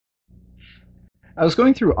I was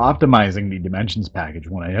going through optimizing the dimensions package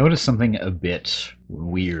when I noticed something a bit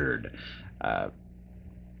weird. Uh,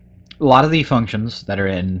 a lot of the functions that are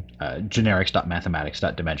in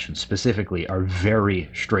generics.mathematics.dimensions specifically are very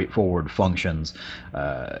straightforward functions,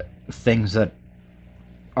 things that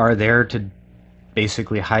are there to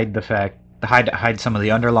basically hide the fact, hide some of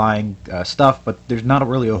the underlying stuff, but there's not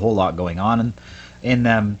really a whole lot going on in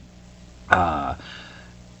them. Uh,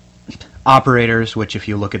 Operators, which if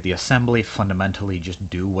you look at the assembly, fundamentally just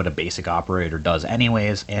do what a basic operator does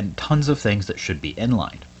anyways, and tons of things that should be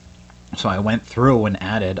inlined. So I went through and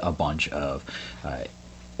added a bunch of uh,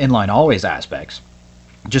 inline always aspects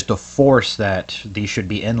just to force that these should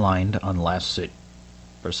be inlined unless it,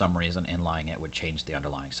 for some reason, inlining it would change the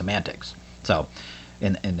underlying semantics. So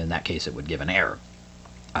in that case, it would give an error.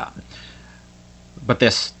 But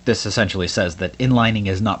this essentially says that inlining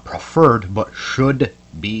is not preferred, but should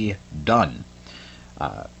be done.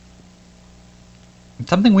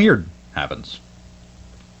 Something weird happens.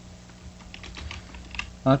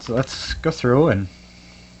 Let's go through and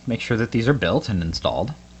make sure that these are built and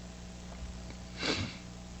installed.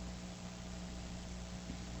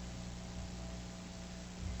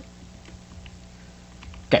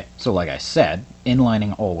 Okay, so like I said,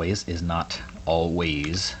 inlining always is not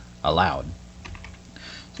always allowed.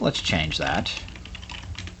 So let's change that.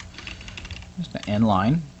 Just an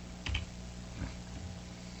inline.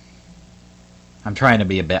 I'm trying to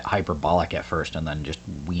be a bit hyperbolic at first and then just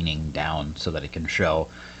weaning down so that it can show,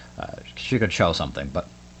 she could show something. But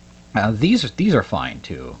these are fine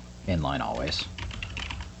too, inline always.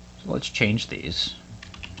 So let's change these.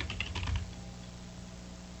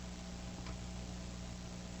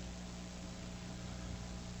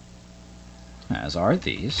 As are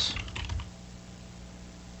these.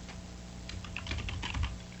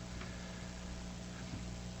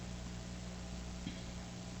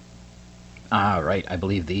 Ah, right, I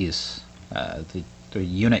believe these, the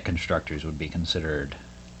unit constructors would be considered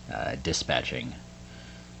dispatching.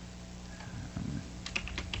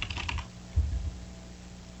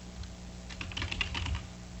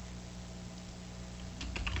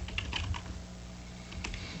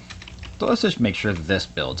 So let's just make sure that this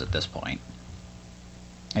builds at this point.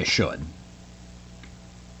 It should.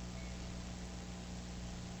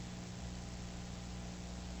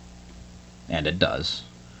 And it does.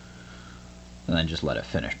 And then just let it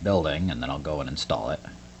finish building, and then I'll go and install it.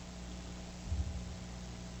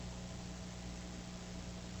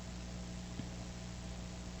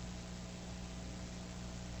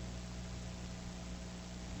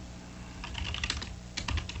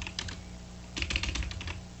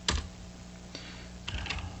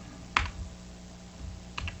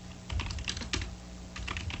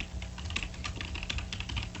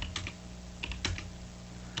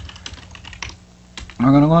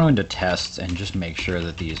 I'm going to go into tests and just make sure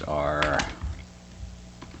that these are...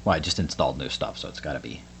 Well, I just installed new stuff, so it's got to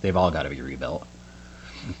be... They've all got to be rebuilt.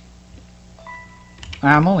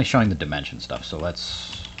 I'm only showing the dimension stuff, so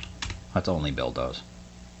let's only build those.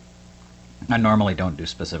 I normally don't do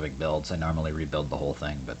specific builds. I normally rebuild the whole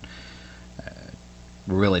thing, but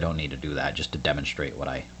really don't need to do that just to demonstrate what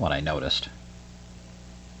I noticed.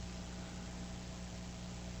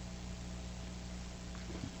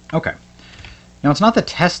 Okay. Now, it's not the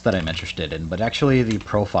test that I'm interested in, but actually the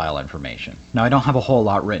profile information. Now, I don't have a whole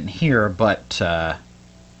lot written here, but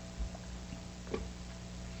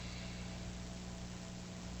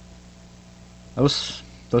those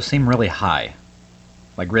seem really high.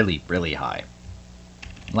 Like, really, really high.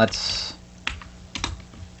 Let's...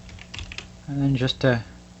 And then just to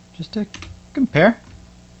compare.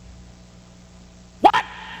 What?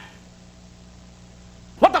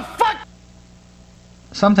 What the fuck?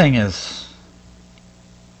 Something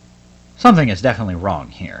is definitely wrong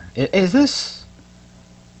here. Is this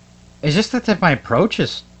just that my approach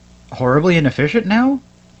is horribly inefficient now?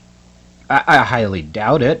 I highly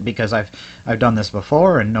doubt it, because I've done this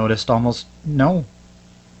before and noticed almost no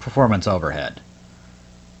performance overhead.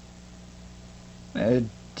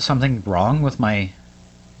 Something wrong with my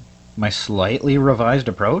slightly revised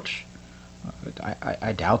approach?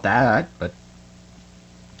 I doubt that, but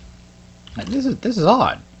this is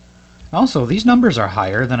odd. Also, these numbers are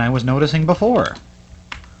higher than I was noticing before.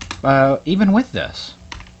 Even with this.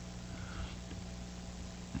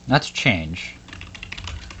 Let's change.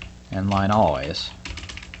 Inline always.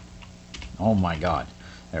 Oh my god.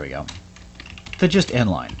 There we go. To just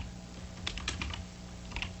inline.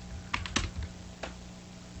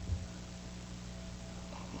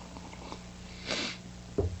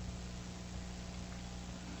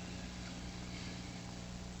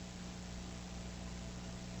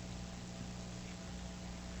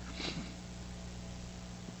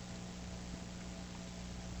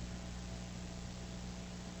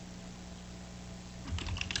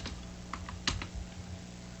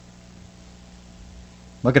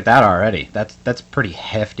 Look at that already. That's pretty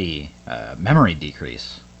hefty memory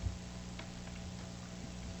decrease.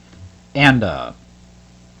 And,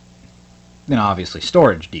 obviously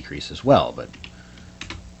storage decrease as well, but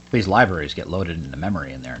these libraries get loaded into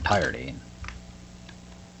memory in their entirety.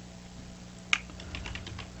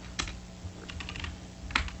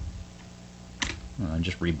 And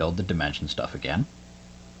just rebuild the dimension stuff again.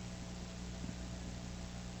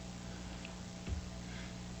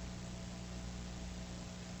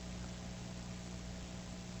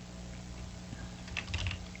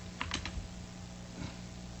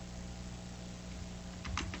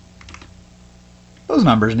 Those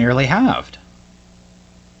numbers nearly halved.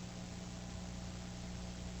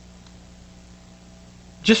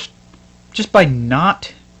 Just by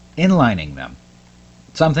not inlining them.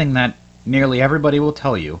 Something that nearly everybody will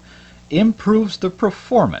tell you improves the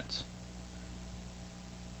performance.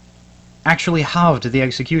 Actually halved the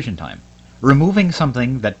execution time. Removing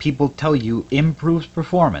something that people tell you improves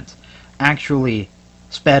performance actually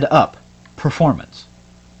sped up performance.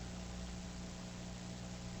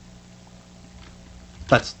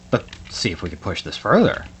 Let's see if we can push this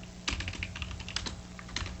further.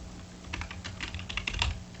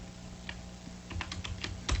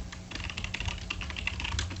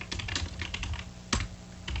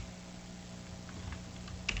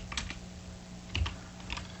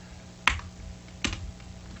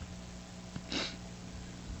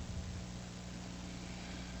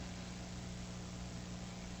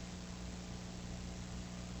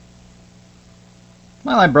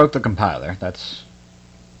 Well, I broke the compiler. That's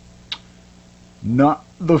not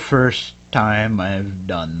the first time I've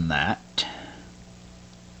done that.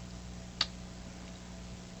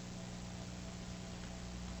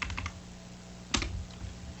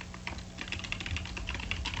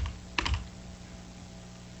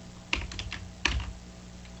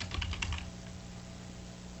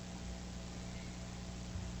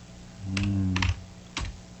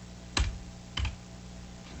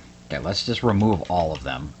 Okay, let's just remove all of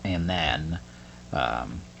them and then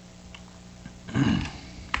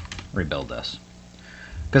rebuild this.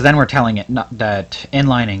 Because then we're telling it that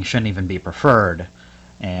inlining shouldn't even be preferred,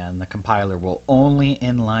 and the compiler will only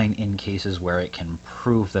inline in cases where it can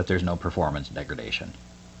prove that there's no performance degradation.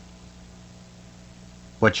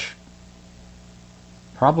 Which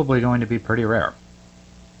probably going to be pretty rare.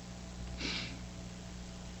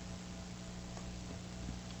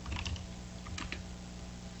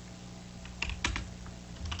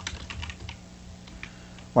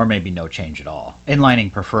 Or maybe no change at all.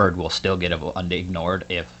 Inlining preferred will still get ignored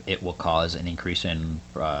if it will cause an increase in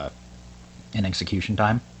execution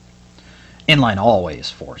time. Inline always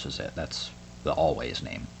forces it. That's the always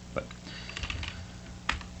name. But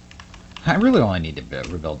I really only need to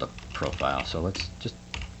rebuild the profile, so let's just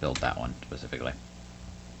build that one specifically.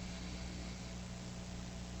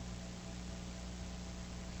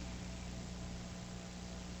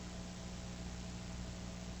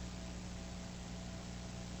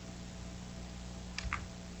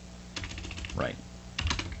 Right.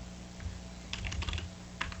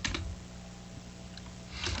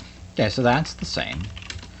 Okay, so that's the same.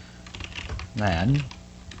 Then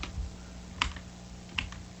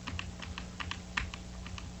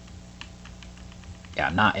yeah,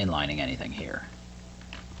 not inlining anything here.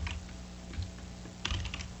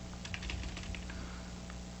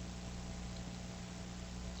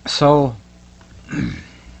 So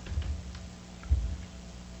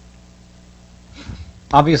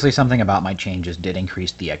obviously something about my changes did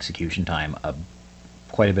increase the execution time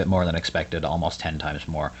quite a bit more than expected, almost 10 times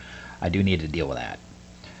more. I do need to deal with that.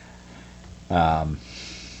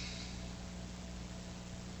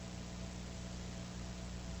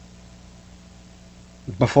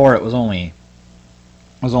 Before it was only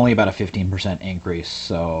about a 15% increase,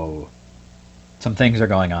 so some things are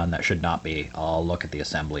going on that should not be. I'll look at the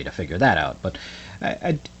assembly to figure that out, but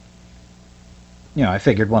I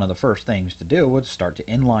figured one of the first things to do was start to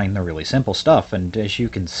inline the really simple stuff, and as you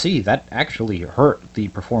can see, that actually hurt the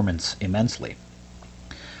performance immensely.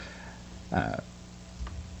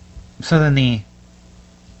 So then the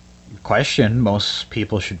question most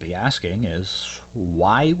people should be asking is,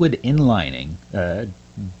 why would inlining,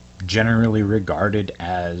 generally regarded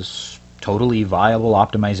as totally viable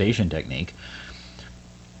optimization technique,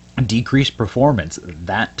 decrease performance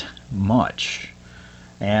that much?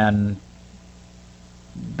 And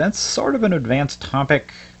that's sort of an advanced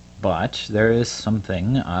topic, but there is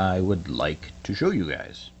something I would like to show you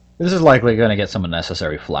guys. This is likely going to get some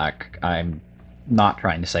unnecessary flack. I'm not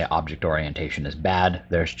trying to say object orientation is bad.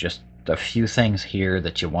 There's just a few things here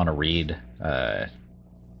that you want to read,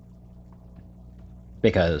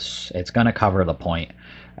 because it's going to cover the point.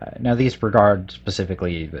 Now these regard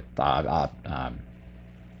specifically with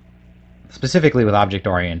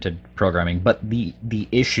object-oriented programming, but the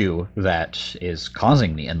issue that is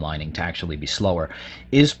causing the inlining to actually be slower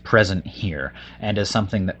is present here, and is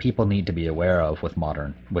something that people need to be aware of with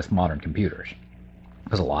modern computers.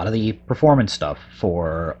 Because a lot of the performance stuff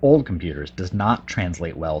for old computers does not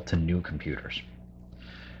translate well to new computers.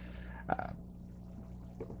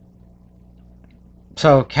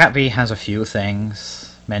 So CatV has a few things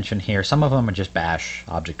mentioned here. Some of them are just bash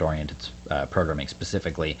object-oriented programming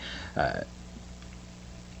specifically. A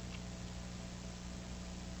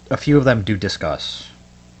few of them do discuss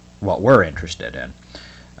what we're interested in,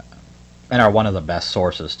 and are one of the best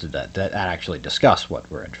sources that actually discuss what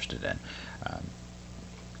we're interested in.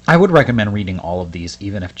 I would recommend reading all of these,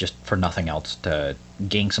 even if just for nothing else, to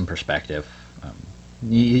gain some perspective.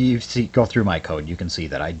 You go through my code, you can see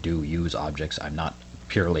that I do use objects. I'm not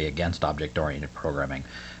purely against object-oriented programming,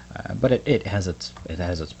 but it has its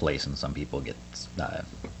place, and some people get a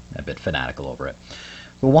bit fanatical over it.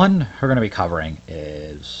 The one we're going to be covering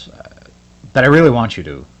is that I really want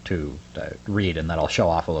you to read, and that I'll show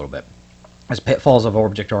off a little bit, is Pitfalls of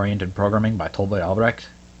Object-Oriented Programming by Tolboy Albrecht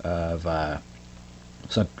of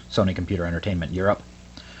Sony Computer Entertainment Europe.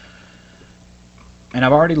 And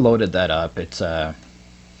I've already loaded that up. It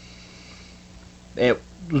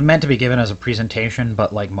was meant to be given as a presentation,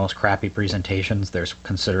 but like most crappy presentations, there's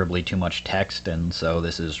considerably too much text, and so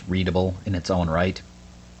this is readable in its own right.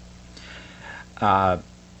 Again,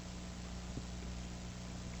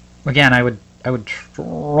 I would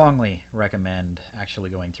strongly recommend actually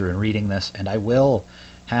going through and reading this, and I will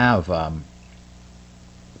have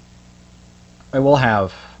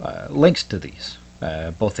links to these,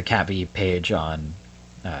 both the CatV page on.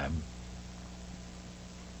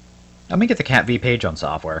 Let me get the CatV page on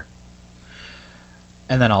software,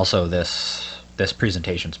 and then also this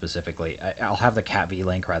presentation specifically. I'll have the CatV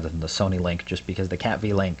link rather than the Sony link, just because the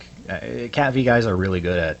CatV link, CatV guys are really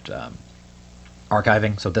good at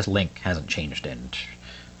archiving, so this link hasn't changed in,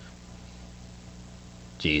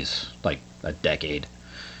 geez, like a decade.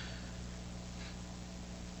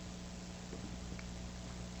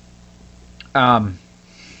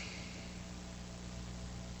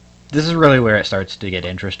 This is really where it starts to get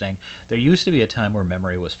interesting. There used to be a time where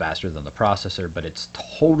memory was faster than the processor, but it's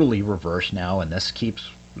totally reversed now, and this keeps,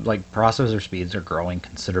 like, processor speeds are growing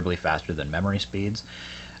considerably faster than memory speeds,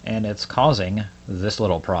 and it's causing this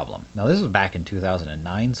little problem. Now, this was back in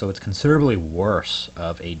 2009, so it's considerably worse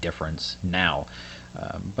of a difference now,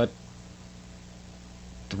 but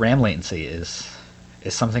the RAM latency is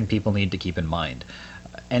something people need to keep in mind.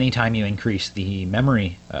 Anytime you increase the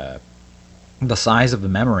memory, the size of the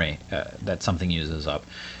memory that something uses up,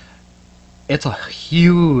 it's a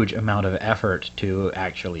huge amount of effort to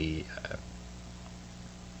actually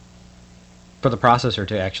for the processor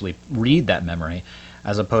to actually read that memory,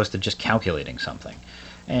 as opposed to just calculating something.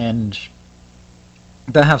 And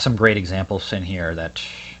they have some great examples in here that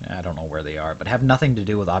I don't know where they are, but have nothing to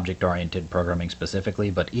do with object-oriented programming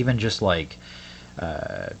specifically, but even just like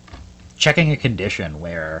checking a condition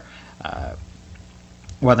where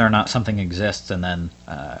whether or not something exists, and then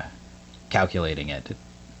calculating it.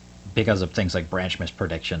 Because of things like branch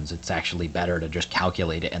mispredictions, it's actually better to just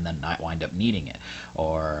calculate it and then not wind up needing it.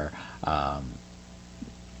 Or,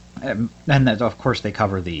 and then of course they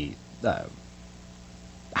cover the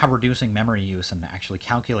how reducing memory use and actually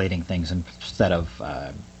calculating things instead of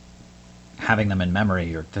having them in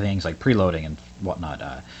memory, or things like preloading and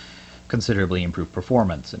whatnot, considerably improve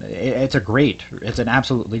performance. And it's an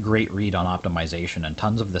absolutely great read on optimization, and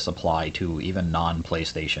tons of this apply to even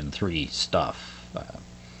non-PlayStation 3 stuff.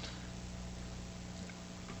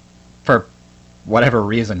 For whatever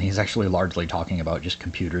reason, he's actually largely talking about just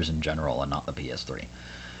computers in general and not the PS3.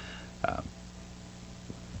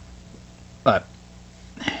 But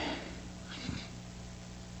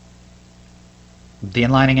the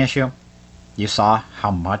inlining issue, you saw how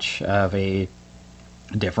much of a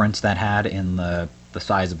difference that had in the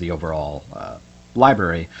size of the overall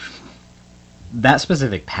library. That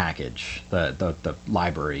specific package, the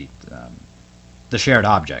library, the shared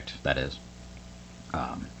object, that is,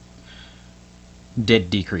 did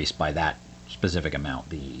decrease by that specific amount,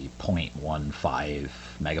 the 0.15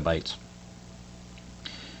 megabytes.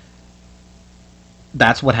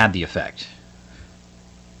 That's what had the effect.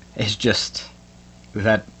 It's just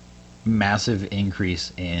that massive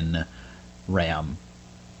increase in RAM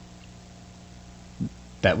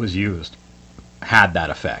that was used had that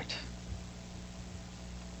effect.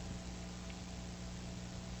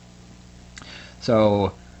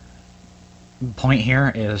 So point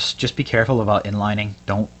here is just be careful about inlining.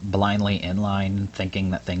 Don't blindly inline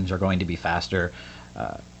thinking that things are going to be faster.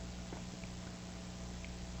 Uh,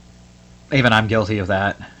 Even I'm guilty of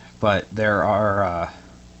that, but there's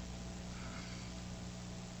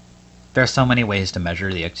so many ways to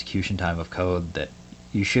measure the execution time of code that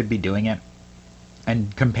you should be doing it,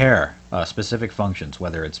 and compare specific functions,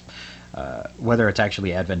 whether it's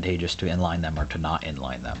actually advantageous to inline them or to not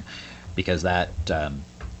inline them, because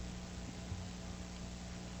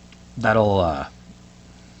that'll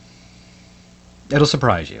it'll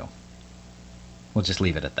surprise you. We'll just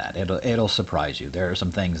leave it at that. It'll surprise you. There are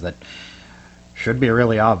some things that should be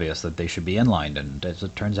really obvious that they should be inlined, and as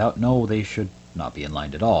it turns out, no, they should not be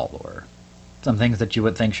inlined at all. Or some things that you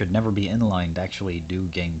would think should never be inlined actually do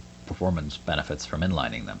gain performance benefits from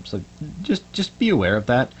inlining them. So just be aware of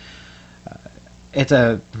that. It's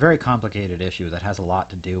a very complicated issue that has a lot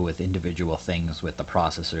to do with individual things with the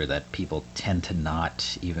processor that people tend to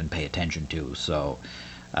not even pay attention to. So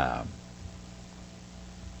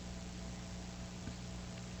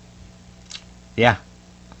yeah,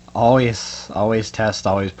 always test,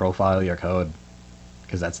 always profile your code,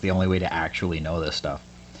 because that's the only way to actually know this stuff.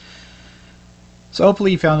 So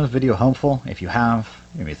hopefully you found this video helpful. If you have,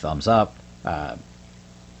 give me a thumbs up.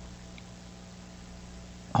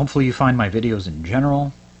 Hopefully you find my videos in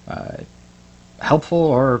general helpful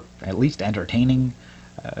or at least entertaining.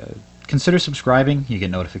 Consider subscribing. You get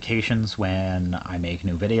notifications when I make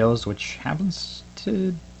new videos, which happens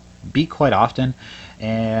to be quite often,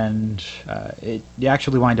 and you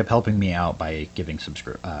actually wind up helping me out by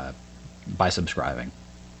by subscribing.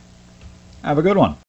 Have a good one.